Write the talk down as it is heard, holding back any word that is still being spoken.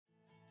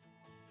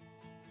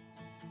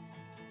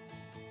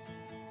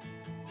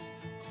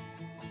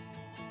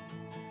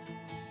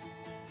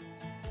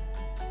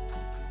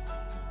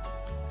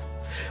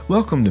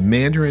Welcome to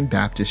Mandarin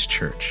Baptist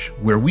Church,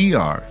 where we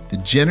are the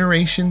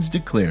generations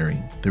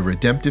declaring the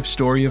redemptive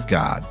story of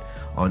God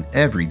on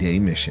everyday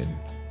mission.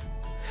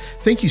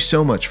 Thank you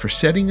so much for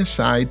setting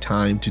aside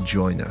time to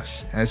join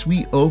us as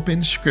we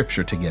open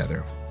Scripture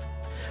together.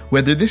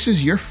 Whether this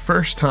is your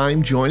first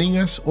time joining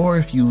us or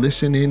if you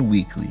listen in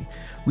weekly,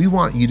 we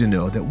want you to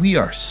know that we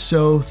are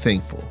so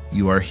thankful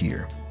you are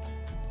here.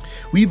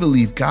 We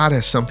believe God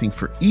has something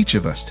for each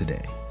of us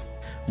today.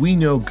 We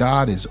know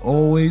God is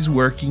always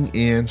working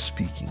and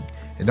speaking,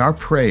 and our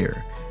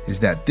prayer is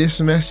that this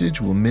message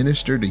will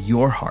minister to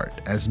your heart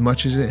as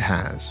much as it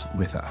has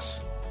with us.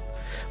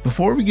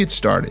 Before we get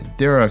started,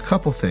 there are a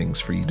couple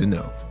things for you to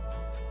know.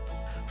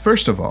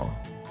 First of all,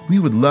 we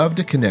would love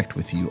to connect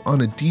with you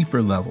on a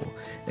deeper level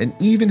and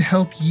even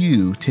help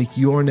you take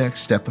your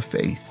next step of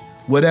faith,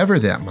 whatever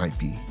that might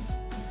be.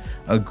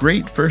 A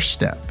great first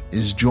step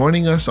is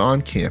joining us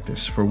on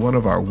campus for one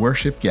of our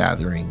worship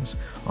gatherings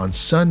on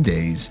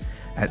Sundays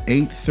at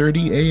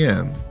 8:30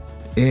 a.m.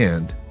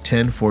 and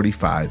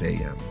 10:45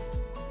 a.m.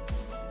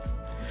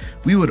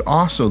 We would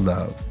also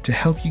love to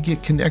help you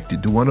get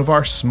connected to one of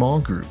our small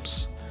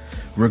groups.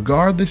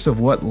 Regardless of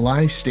what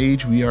life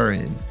stage we are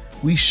in,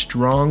 we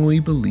strongly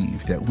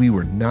believe that we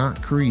were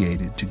not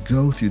created to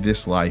go through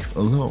this life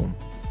alone.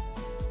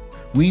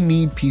 We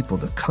need people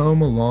to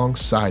come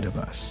alongside of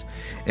us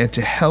and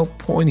to help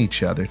point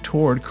each other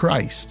toward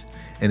Christ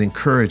and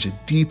encourage a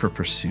deeper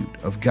pursuit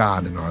of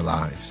God in our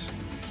lives.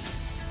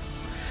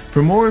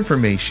 For more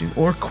information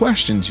or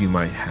questions you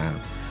might have,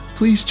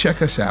 please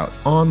check us out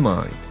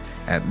online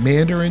at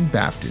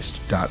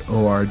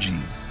mandarinbaptist.org.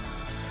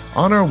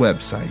 On our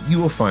website,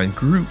 you will find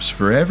groups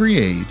for every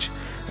age,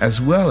 as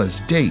well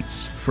as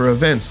dates for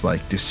events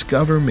like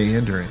Discover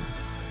Mandarin,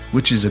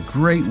 which is a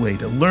great way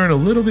to learn a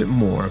little bit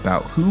more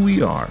about who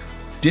we are,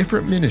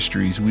 different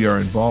ministries we are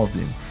involved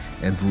in,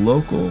 and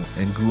local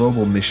and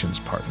global missions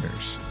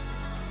partners.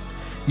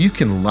 You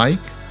can like,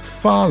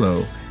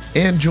 follow,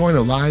 and join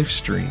a live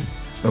stream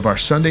of our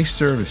Sunday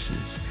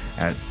services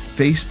at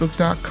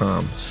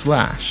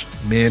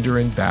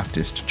facebook.com/Mandarin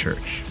Baptist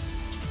Church.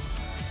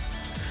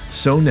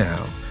 So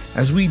now,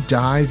 as we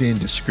dive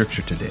into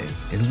Scripture today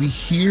and we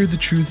hear the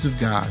truths of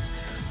God,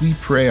 we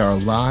pray our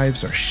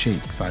lives are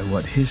shaped by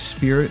what His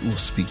Spirit will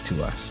speak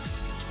to us.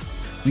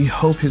 We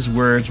hope His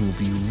words will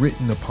be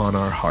written upon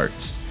our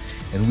hearts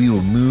and we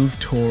will move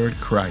toward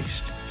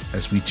Christ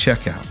as we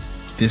check out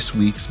this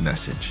week's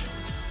message.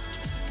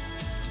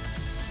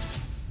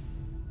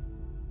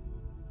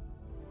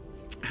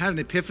 I had an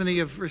epiphany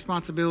of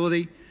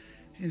responsibility,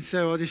 and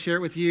so I'll just share it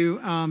with you.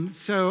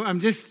 So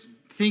I'm just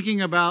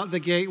thinking about the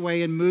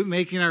gateway and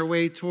making our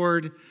way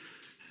toward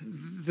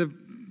the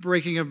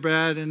breaking of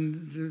bread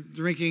and the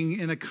drinking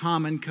in a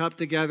common cup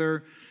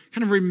together,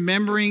 kind of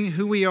remembering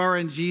who we are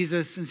in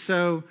Jesus. And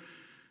so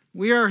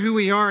we are who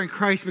we are in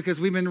Christ because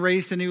we've been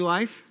raised to new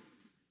life.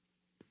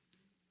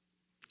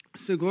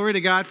 So glory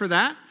to God for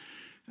that.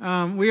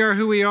 We are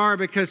who we are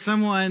because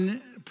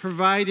someone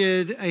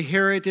provided a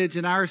heritage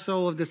in our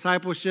soul of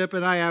discipleship,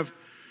 and I have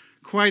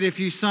quite a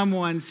few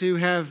someones who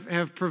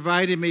have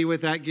provided me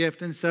with that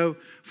gift, and so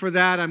for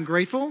that I'm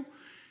grateful.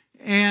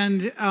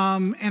 And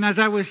as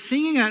I was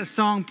singing that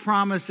song,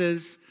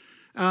 Promises,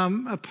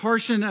 a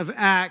portion of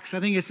Acts, I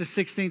think it's the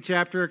 16th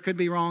chapter, it could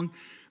be wrong,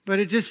 but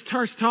it just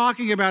starts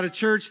talking about a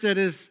church that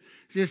is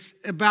just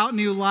about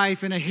new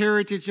life and a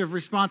heritage of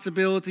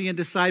responsibility and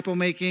disciple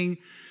making,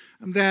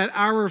 that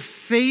our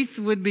faith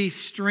would be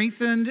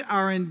strengthened,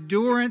 our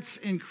endurance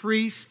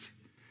increased,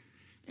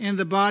 and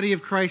the body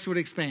of Christ would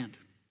expand.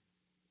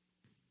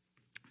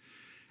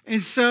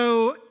 And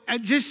so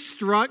it just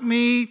struck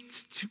me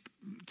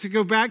to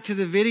go back to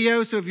the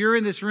video. So if you're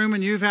in this room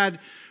and you've had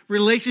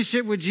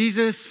relationship with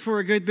Jesus for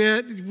a good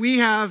bit, we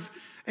have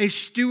a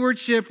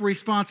stewardship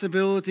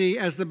responsibility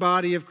as the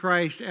body of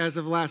Christ as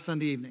of last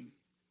Sunday evening.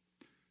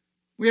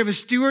 We have a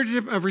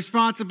stewardship of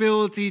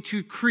responsibility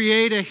to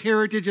create a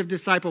heritage of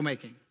disciple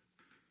making,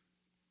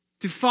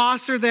 to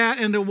foster that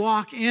and to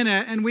walk in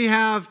it. And we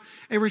have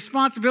a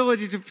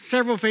responsibility to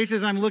several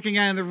faces I'm looking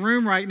at in the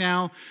room right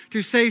now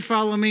to say,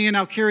 follow me and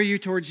I'll carry you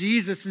toward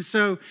Jesus. And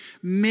so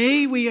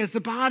may we as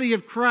the body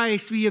of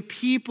Christ be a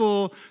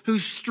people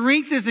whose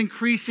strength is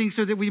increasing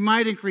so that we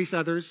might increase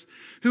others,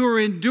 who are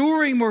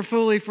enduring more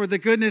fully for the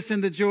goodness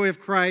and the joy of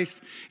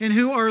Christ, and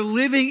who are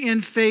living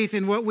in faith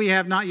in what we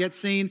have not yet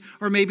seen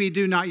or maybe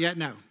do not yet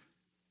know.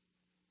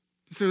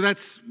 So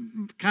that's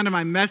kind of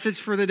my message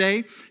for the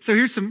day. So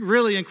here's some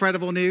really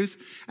incredible news.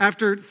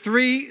 After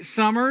 3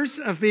 summers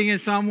of being in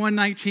Psalm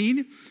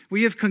 119,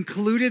 we have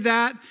concluded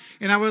that,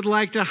 and I would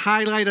like to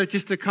highlight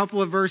just a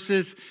couple of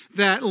verses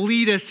that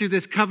lead us to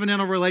this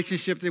covenantal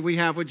relationship that we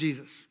have with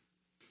Jesus.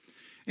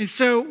 And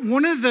so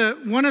one of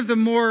the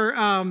more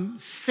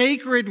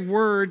sacred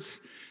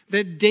words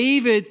that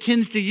David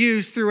tends to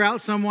use throughout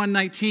Psalm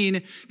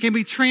 119 can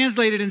be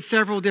translated in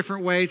several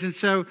different ways. And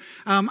so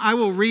I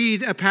will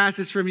read a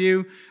passage from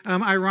you,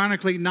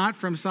 ironically not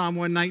from Psalm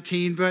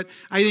 119, but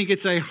I think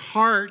it's a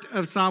heart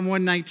of Psalm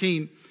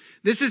 119.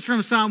 This is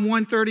from Psalm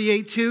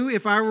 138, 2.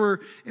 If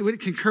it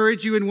would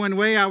encourage you in one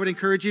way, I would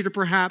encourage you to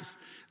perhaps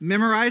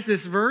memorize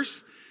this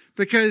verse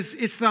because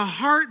it's the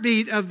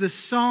heartbeat of the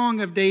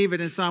song of David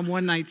in Psalm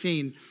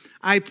 119.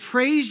 I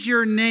praise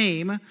your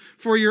name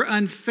for your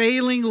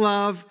unfailing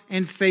love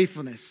and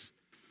faithfulness,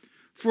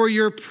 for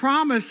your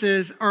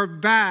promises are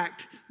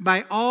backed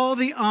by all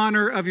the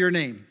honor of your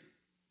name.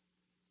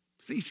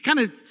 So he kind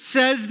of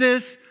says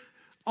this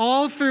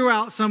all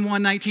throughout Psalm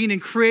 119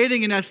 and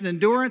creating in us an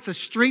endurance, a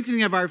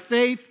strengthening of our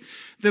faith,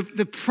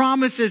 the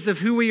promises of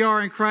who we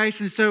are in Christ.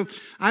 And so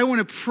I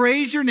want to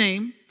praise your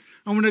name.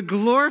 I want to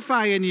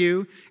glorify in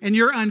you and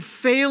your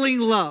unfailing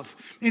love.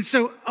 And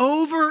so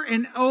over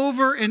and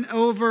over and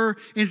over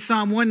in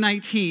Psalm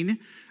 119,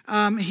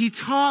 he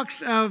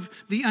talks of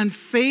the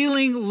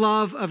unfailing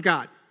love of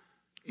God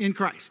in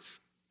Christ,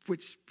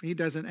 which he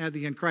doesn't add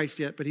the in Christ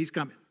yet, but he's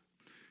coming.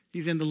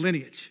 He's in the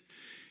lineage.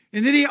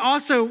 And then he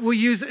also will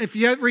use, if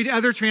you read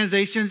other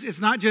translations,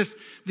 it's not just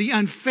the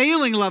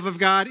unfailing love of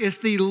God, it's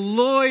the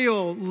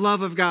loyal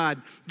love of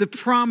God, the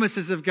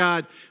promises of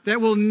God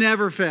that will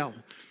never fail.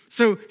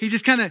 So he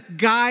just kind of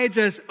guides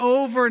us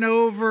over and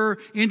over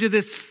into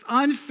this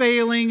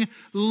unfailing,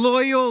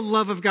 loyal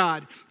love of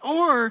God.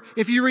 Or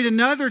if you read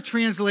another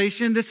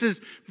translation, this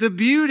is the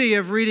beauty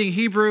of reading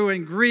Hebrew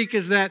and Greek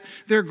is that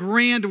they're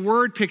grand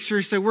word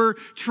pictures. So we're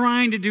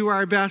trying to do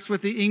our best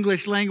with the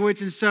English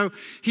language. And so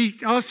he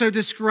also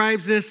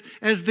describes this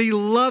as the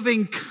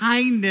loving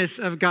kindness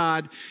of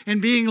God and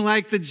being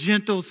like the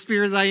gentle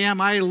spirit that I am.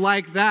 I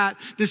like that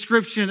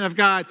description of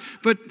God.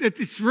 But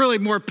it's really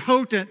more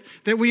potent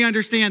that we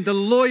understand the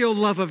loyal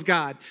love of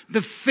God,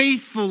 the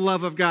faithful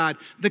love of God,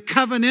 the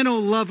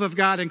covenantal love of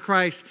God in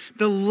Christ,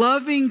 the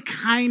loving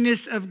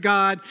kindness of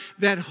God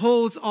that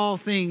holds all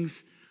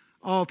things,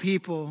 all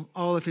people,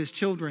 all of his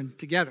children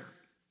together.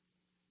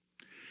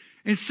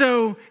 And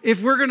so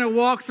if we're going to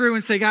walk through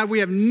and say, God, we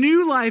have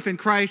new life in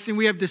Christ and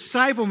we have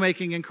disciple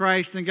making in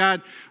Christ, then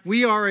God,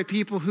 we are a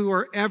people who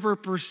are ever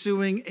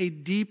pursuing a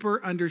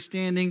deeper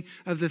understanding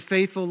of the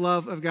faithful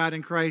love of God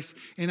in Christ,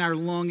 and our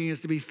longing is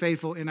to be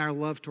faithful in our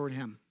love toward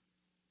him.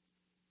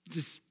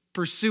 Just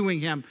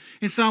pursuing him.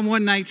 In Psalm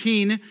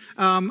 119,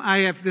 I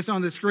have this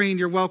on the screen.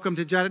 You're welcome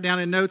to jot it down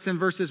in notes. In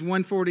verses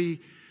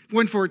 114,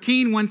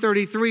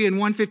 133, and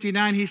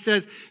 159, he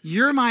says,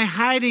 you're my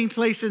hiding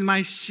place and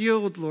my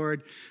shield,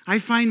 Lord. I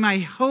find my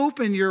hope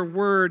in your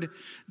word.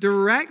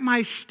 Direct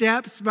my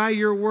steps by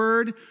your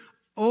word.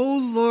 O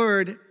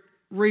Lord,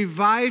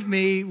 revive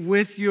me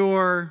with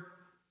your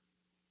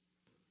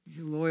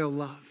loyal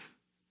love,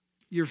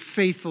 your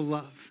faithful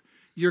love,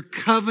 your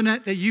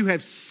covenant that you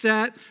have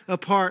set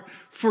apart.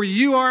 For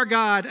you are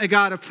God, a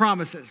God of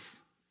promises.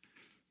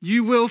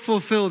 You will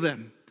fulfill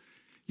them.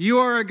 You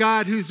are a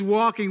God who's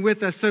walking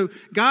with us. So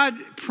God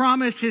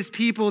promised his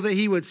people that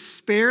he would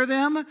spare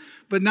them,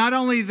 but not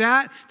only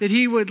that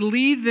he would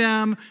lead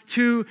them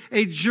to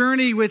a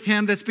journey with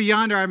him that's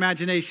beyond our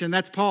imagination.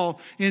 That's Paul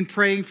in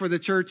praying for the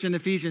church in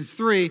Ephesians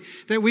 3,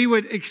 that we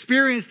would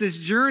experience this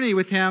journey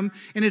with him.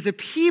 And as a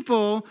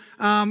people,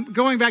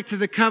 going back to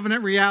the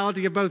covenant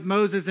reality of both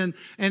Moses and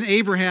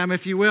Abraham,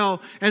 if you will,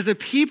 as a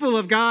people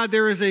of God,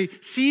 there is a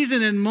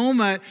season and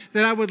moment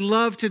that I would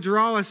love to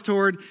draw us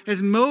toward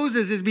as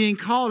Moses is being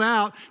called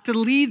out to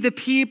lead the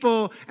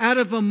people out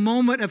of a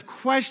moment of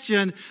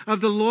question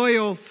of the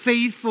loyal,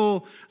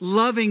 faithful,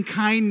 loving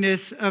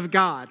kindness of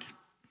God.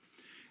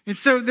 And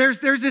so there's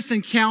this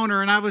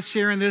encounter, and I was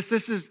sharing this.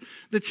 This is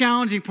the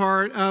challenging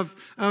part of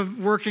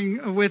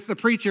working with the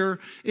preacher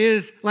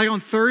is like on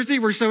Thursday,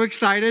 we're so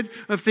excited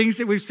of things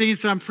that we've seen.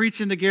 So I'm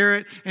preaching to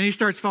Garrett, and he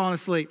starts falling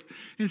asleep.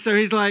 And so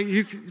he's like,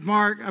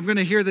 Mark, I'm going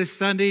to hear this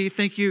Sunday.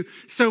 Thank you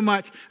so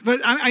much.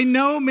 But I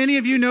know many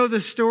of you know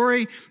the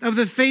story of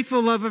the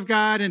faithful love of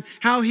God and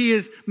how he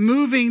is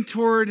moving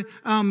toward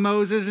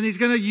Moses, and he's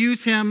going to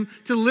use him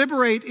to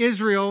liberate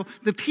Israel,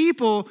 the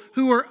people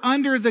who are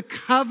under the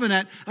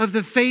covenant of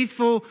the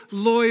faithful,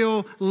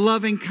 loyal,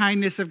 loving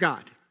kindness of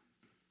God.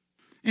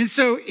 And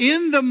so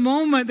in the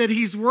moment that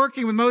he's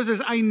working with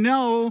Moses, I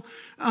know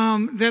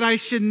that I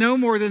should know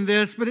more than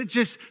this, but it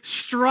just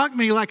struck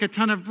me like a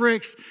ton of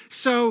bricks.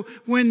 So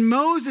when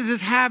Moses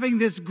is having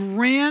this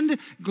grand,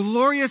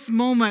 glorious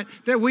moment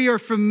that we are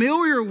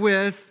familiar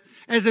with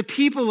as a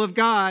people of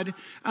God,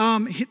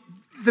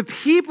 the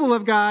people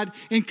of God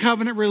in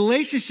covenant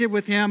relationship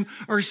with him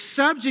are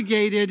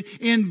subjugated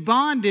in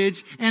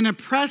bondage and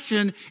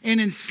oppression and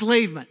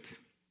enslavement.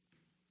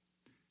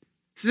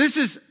 So this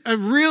is a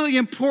really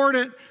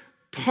important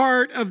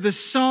part of the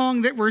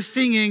song that we're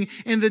singing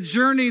and the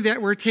journey that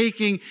we're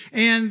taking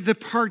and the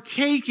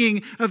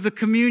partaking of the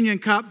communion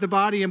cup, the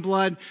body and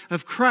blood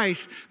of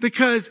Christ.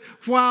 Because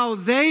while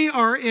they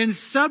are in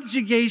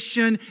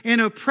subjugation and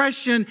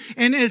oppression,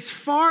 and as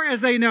far as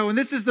they know, and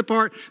this is the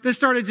part that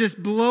started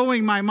just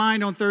blowing my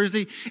mind on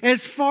Thursday,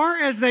 as far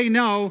as they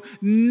know,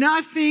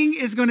 nothing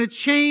is going to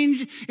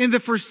change in the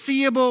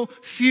foreseeable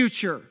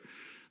future.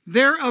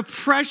 Their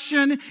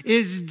oppression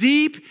is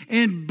deep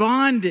in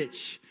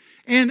bondage.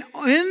 And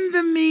in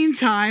the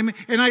meantime,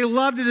 and I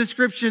love the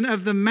description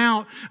of the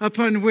mount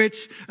upon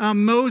which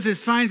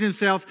Moses finds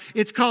himself.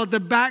 It's called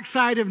the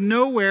backside of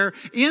nowhere.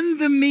 In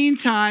the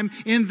meantime,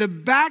 in the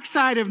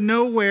backside of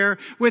nowhere,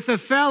 with a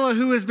fellow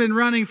who has been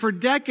running for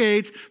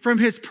decades from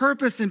his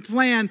purpose and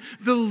plan,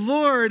 the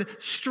Lord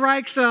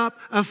strikes up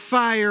a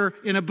fire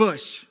in a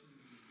bush.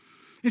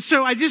 And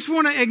so I just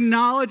want to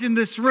acknowledge in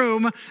this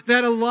room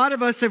that a lot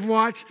of us have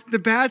watched the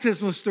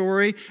baptismal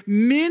story.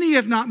 Many,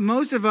 if not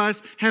most of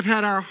us, have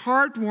had our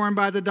heart warmed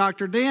by the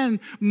Dr. Dan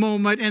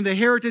moment and the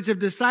heritage of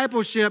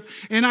discipleship.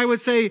 And I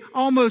would say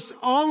almost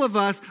all of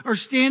us are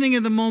standing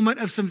in the moment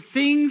of some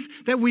things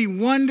that we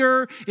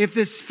wonder if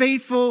this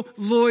faithful,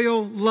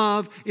 loyal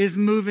love is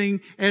moving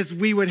as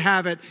we would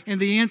have it.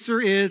 And the answer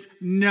is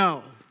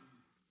no.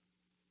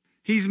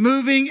 He's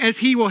moving as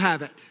he will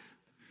have it.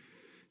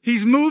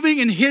 He's moving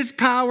in his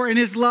power and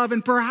his love,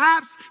 and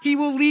perhaps he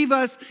will leave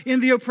us in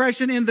the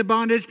oppression and the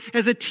bondage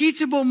as a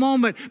teachable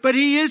moment, but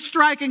he is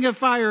striking a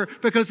fire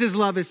because his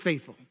love is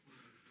faithful.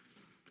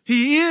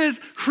 He is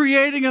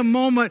creating a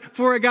moment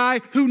for a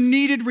guy who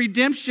needed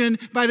redemption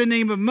by the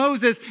name of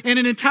Moses and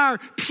an entire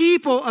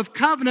people of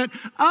covenant,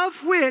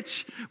 of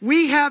which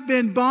we have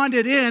been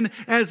bonded in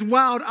as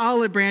wild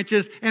olive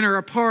branches and are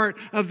a part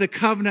of the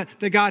covenant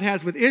that God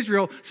has with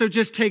Israel. So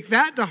just take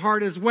that to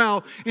heart as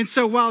well. And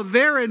so while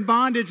they're in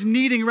bondage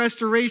needing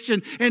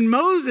restoration, and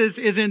Moses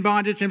is in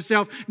bondage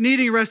himself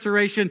needing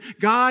restoration,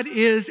 God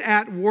is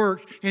at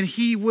work and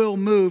he will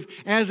move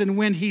as and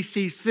when he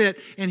sees fit.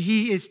 And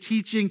he is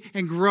teaching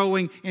and growing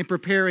and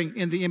preparing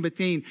in the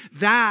in-between.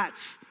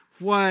 That's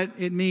what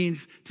it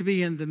means to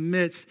be in the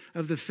midst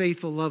of the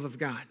faithful love of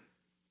God.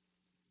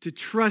 To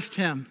trust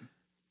him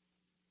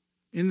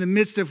in the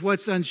midst of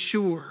what's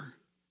unsure,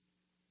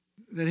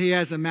 that he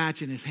has a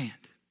match in his hand.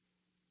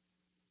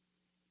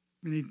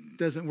 And he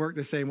doesn't work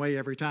the same way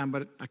every time,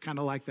 but I kind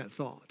of like that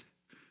thought.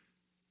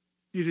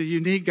 He's a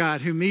unique God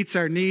who meets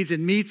our needs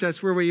and meets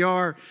us where we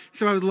are.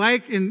 So I would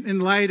like, in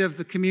light of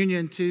the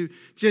communion, to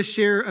just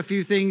share a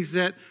few things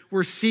that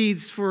were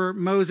seeds for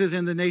Moses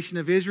and the nation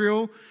of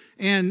Israel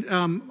and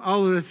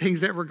all of the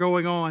things that were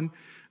going on.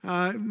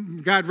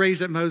 God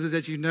raised up Moses,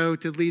 as you know,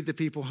 to lead the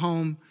people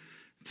home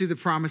to the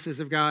promises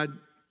of God.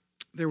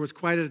 There was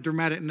quite a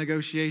dramatic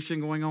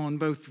negotiation going on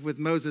both with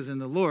Moses and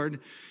the Lord,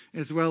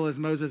 as well as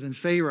Moses and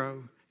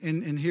Pharaoh.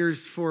 And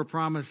here's 4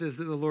 promises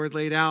that the Lord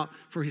laid out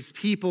for his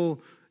people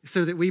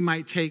so that we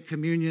might take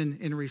communion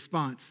in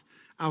response.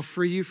 I'll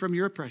free you from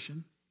your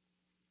oppression.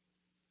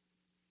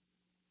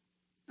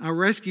 I'll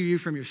rescue you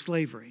from your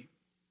slavery.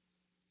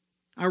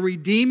 I'll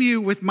redeem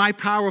you with my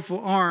powerful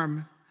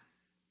arm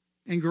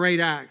and great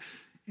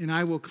acts, and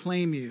I will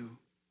claim you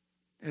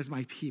as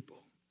my people.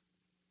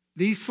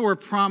 These 4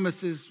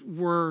 promises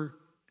were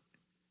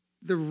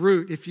the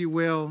root, if you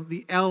will,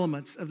 the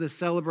elements of the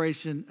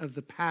celebration of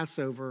the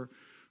Passover,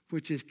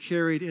 which is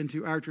carried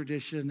into our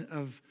tradition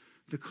of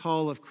the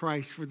call of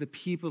Christ for the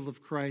people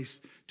of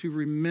Christ to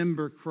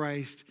remember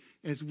Christ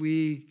as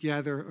we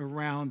gather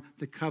around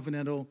the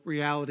covenantal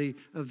reality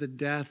of the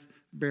death,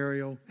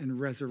 burial, and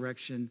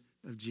resurrection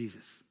of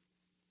Jesus.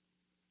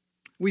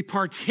 We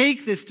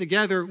partake this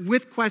together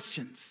with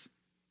questions,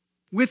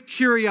 with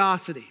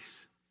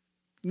curiosities,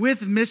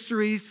 with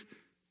mysteries,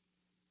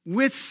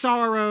 with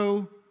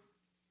sorrow,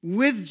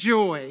 with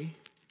joy,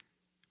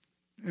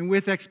 and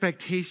with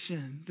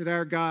expectation that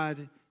our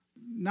God,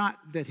 not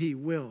that he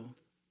will,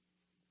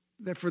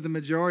 that for the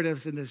majority of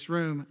us in this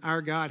room,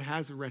 our God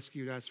has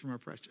rescued us from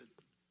oppression.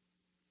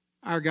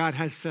 Our God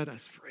has set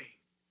us free.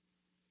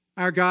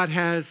 Our God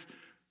has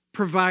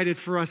provided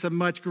for us a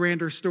much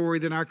grander story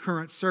than our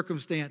current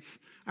circumstance.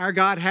 Our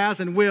God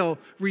has and will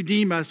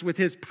redeem us with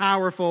his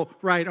powerful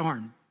right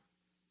arm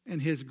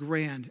and his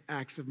grand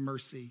acts of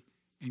mercy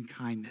and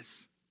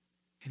kindness.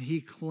 And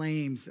he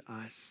claims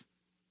us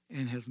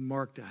and has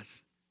marked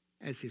us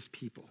as his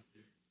people.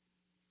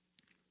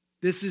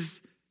 This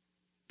is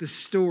the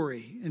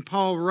story. And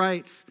Paul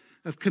writes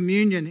of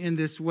communion in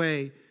this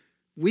way.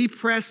 We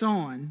press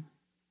on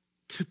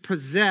to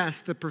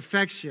possess the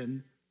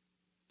perfection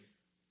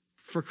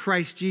for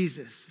Christ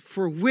Jesus,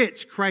 for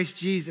which Christ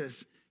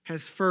Jesus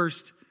has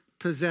first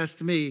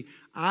possessed me.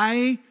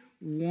 I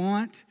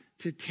want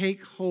to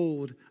take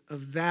hold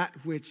of that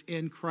which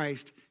in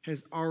Christ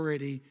has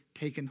already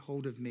taken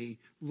hold of me.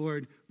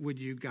 Lord, would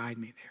you guide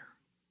me there?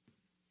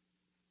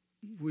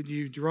 Would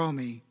you draw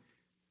me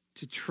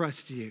to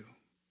trust you?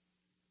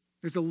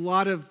 There's a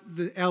lot of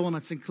the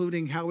elements,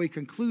 including how we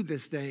conclude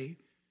this day,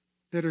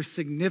 that are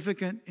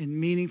significant and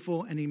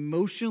meaningful and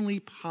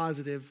emotionally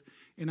positive.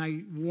 And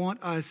I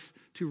want us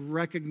to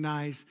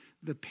recognize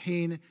the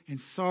pain and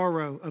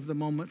sorrow of the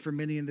moment for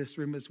many in this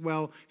room as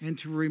well, and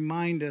to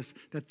remind us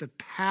that the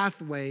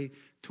pathway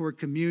toward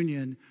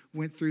communion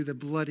went through the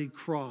bloody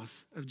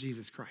cross of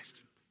Jesus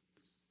Christ.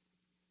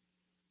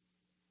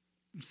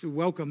 So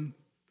welcome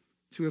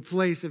to a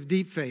place of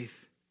deep faith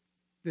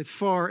that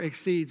far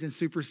exceeds and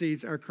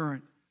supersedes our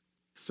current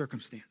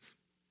circumstance.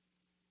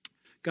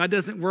 God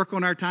doesn't work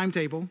on our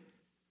timetable,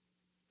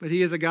 but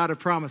he is a God of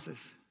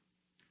promises.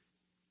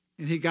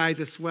 And he guides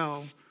us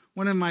well.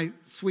 One of my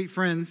sweet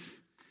friends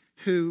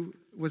who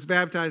was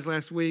baptized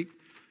last week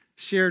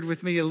shared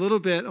with me a little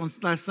bit on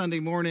last Sunday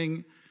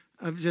morning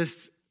of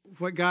just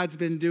what God's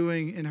been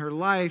doing in her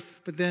life.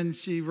 But then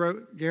she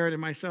wrote Garrett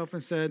and myself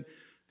and said,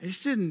 I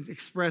just didn't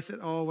express at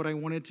all what I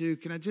wanted to.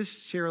 Can I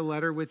just share a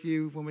letter with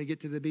you when we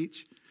get to the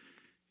beach?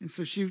 And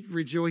so she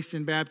rejoiced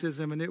in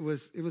baptism, and it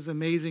was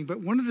amazing. But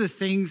one of the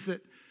things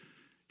that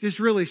just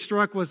really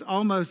struck was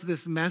almost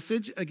this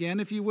message, again,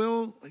 if you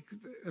will. Like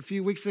a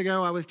few weeks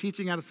ago, I was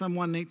teaching out of Psalm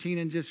 119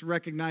 and just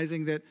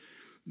recognizing that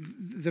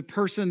the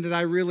person that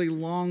I really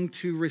long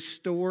to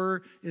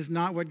restore is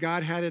not what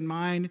God had in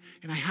mind.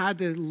 And I had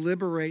to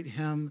liberate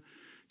him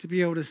to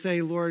be able to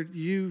say, Lord,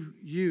 you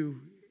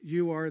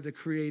are the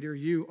creator.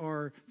 You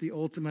are the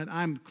ultimate.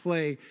 I'm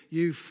clay.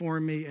 You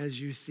form me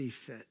as you see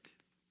fit.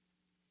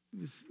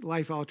 It was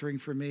life-altering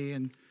for me.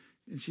 And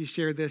she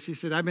shared this. She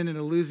said, I've been in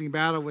a losing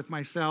battle with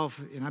myself,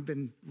 and I've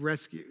been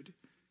rescued.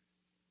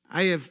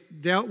 I have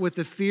dealt with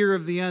the fear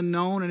of the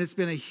unknown, and it's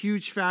been a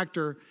huge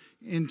factor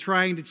in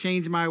trying to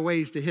change my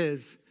ways to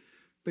his.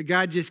 But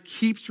God just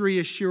keeps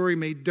reassuring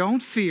me,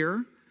 don't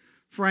fear,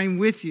 for I'm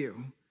with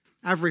you.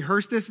 I've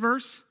rehearsed this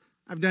verse.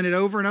 I've done it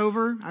over and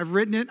over. I've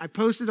written it. I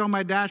posted it on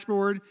my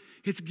dashboard.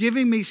 It's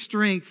giving me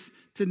strength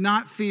to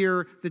not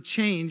fear the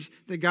change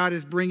that God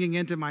is bringing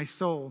into my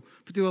soul,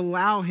 but to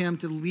allow him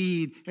to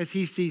lead as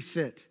he sees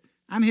fit.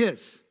 I'm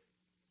his.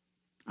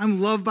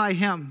 I'm loved by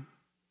him.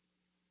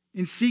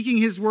 In seeking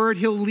his word,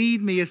 he'll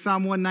lead me, as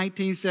Psalm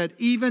 119 said.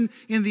 Even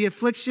in the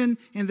affliction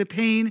and the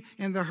pain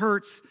and the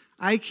hurts,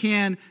 I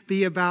can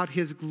be about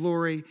his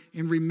glory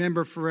and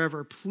remember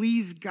forever.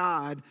 Please,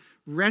 God,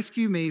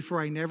 rescue me, for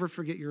I never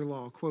forget your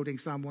law. Quoting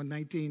Psalm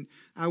 119,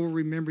 I will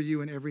remember you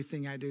in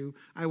everything I do.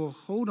 I will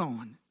hold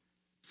on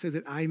so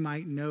that I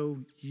might know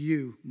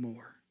you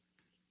more,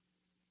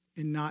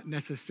 and not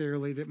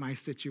necessarily that my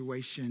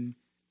situation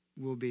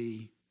will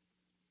be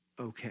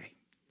okay.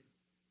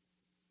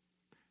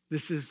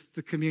 This is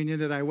the communion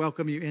that I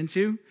welcome you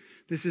into.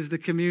 This is the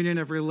communion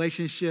of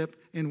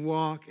relationship and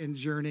walk and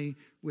journey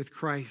with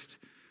Christ.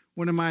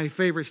 One of my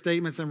favorite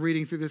statements, I'm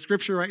reading through the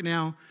scripture right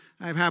now.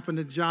 I've happened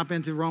to jump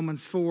into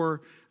Romans 4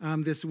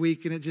 this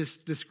week, and it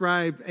just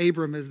described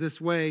Abram as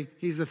this way.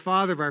 He's the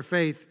father of our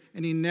faith,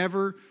 and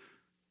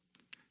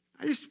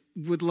I just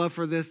would love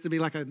for this to be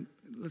like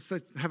let's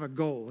have a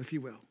goal, if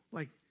you will.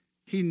 Like,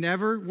 he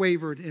never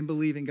wavered in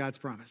believing God's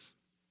promise.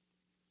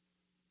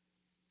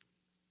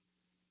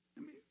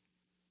 I mean,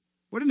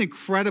 what an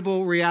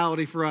incredible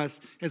reality for us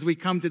as we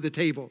come to the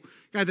table.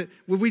 God,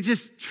 would we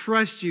just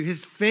trust you?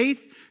 His faith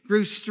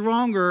grew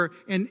stronger,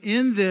 and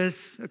in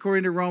this,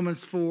 according to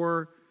Romans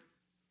 4,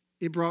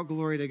 it brought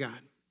glory to God.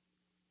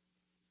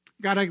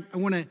 God, I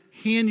want to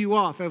hand you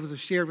off. That was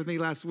shared with me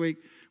last week.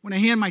 When I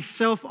hand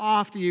myself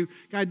off to you,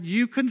 God,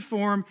 you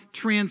conform,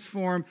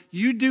 transform.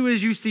 You do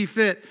as you see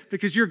fit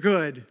because you're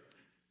good.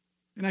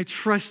 And I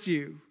trust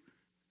you.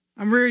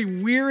 I'm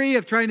very weary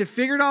of trying to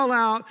figure it all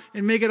out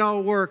and make it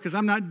all work because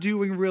I'm not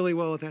doing really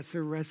well with that.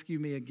 So rescue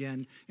me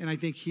again. And I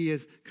think he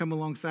has come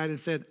alongside and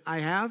said, I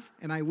have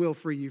and I will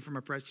free you from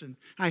oppression.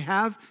 I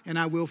have and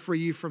I will free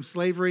you from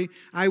slavery.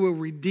 I will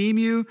redeem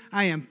you.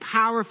 I am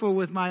powerful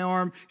with my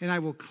arm and I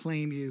will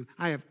claim you.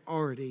 I have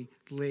already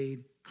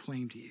laid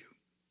claim to you.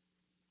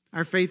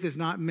 Our faith is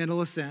not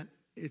mental assent.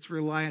 It's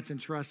reliance and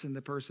trust in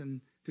the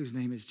person whose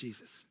name is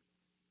Jesus.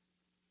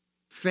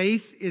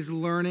 Faith is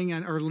learning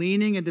or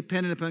leaning and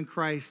dependent upon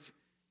Christ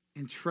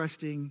and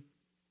trusting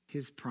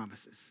his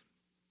promises,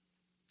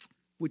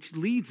 which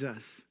leads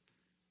us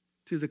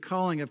to the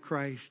calling of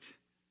Christ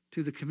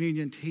to the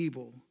communion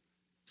table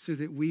so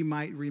that we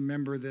might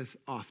remember this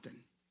often.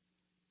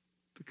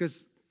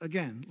 Because,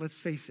 again, let's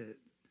face it,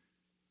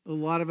 a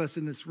lot of us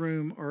in this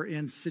room are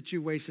in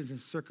situations and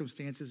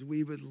circumstances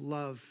we would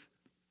love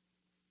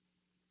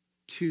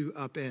to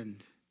upend.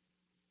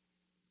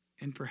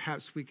 And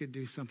perhaps we could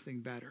do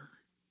something better.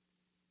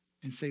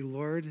 And say,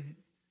 Lord,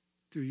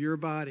 through your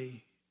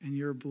body and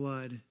your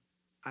blood,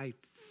 I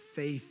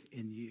faith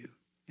in you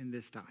in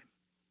this time.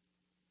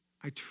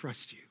 I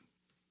trust you.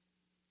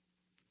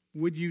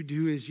 Would you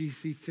do as you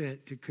see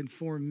fit to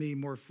conform me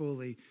more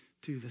fully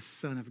to the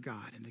Son of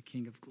God and the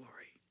King of glory?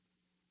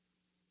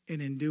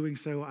 And in doing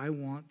so, I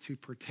want to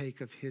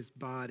partake of his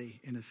body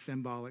in a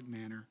symbolic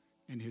manner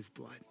and his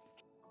blood.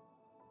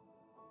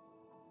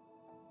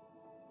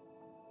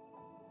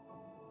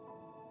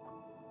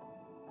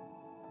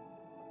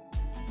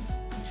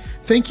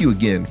 Thank you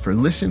again for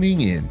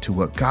listening in to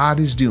what God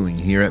is doing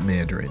here at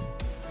Mandarin.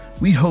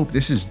 We hope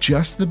this is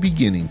just the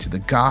beginning to the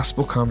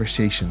gospel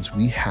conversations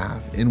we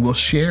have and will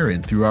share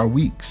in through our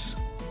weeks.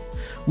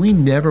 We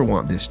never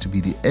want this to be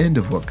the end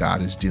of what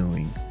God is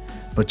doing,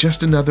 but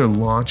just another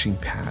launching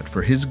pad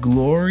for his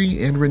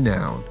glory and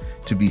renown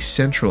to be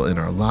central in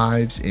our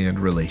lives and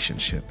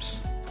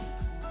relationships.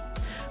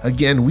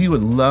 Again, we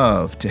would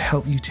love to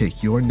help you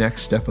take your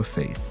next step of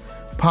faith,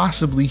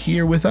 possibly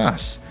here with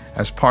us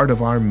as part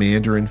of our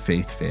Mandarin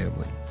Faith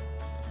family.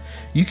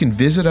 You can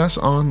visit us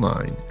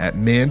online at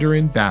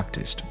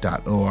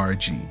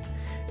mandarinbaptist.org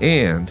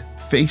and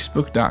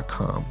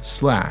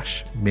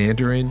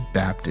facebook.com/Mandarin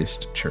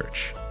Baptist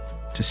Church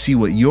to see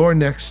what your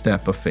next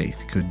step of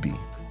faith could be.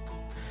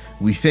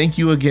 We thank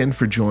you again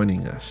for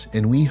joining us,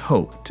 and we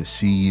hope to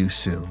see you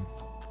soon.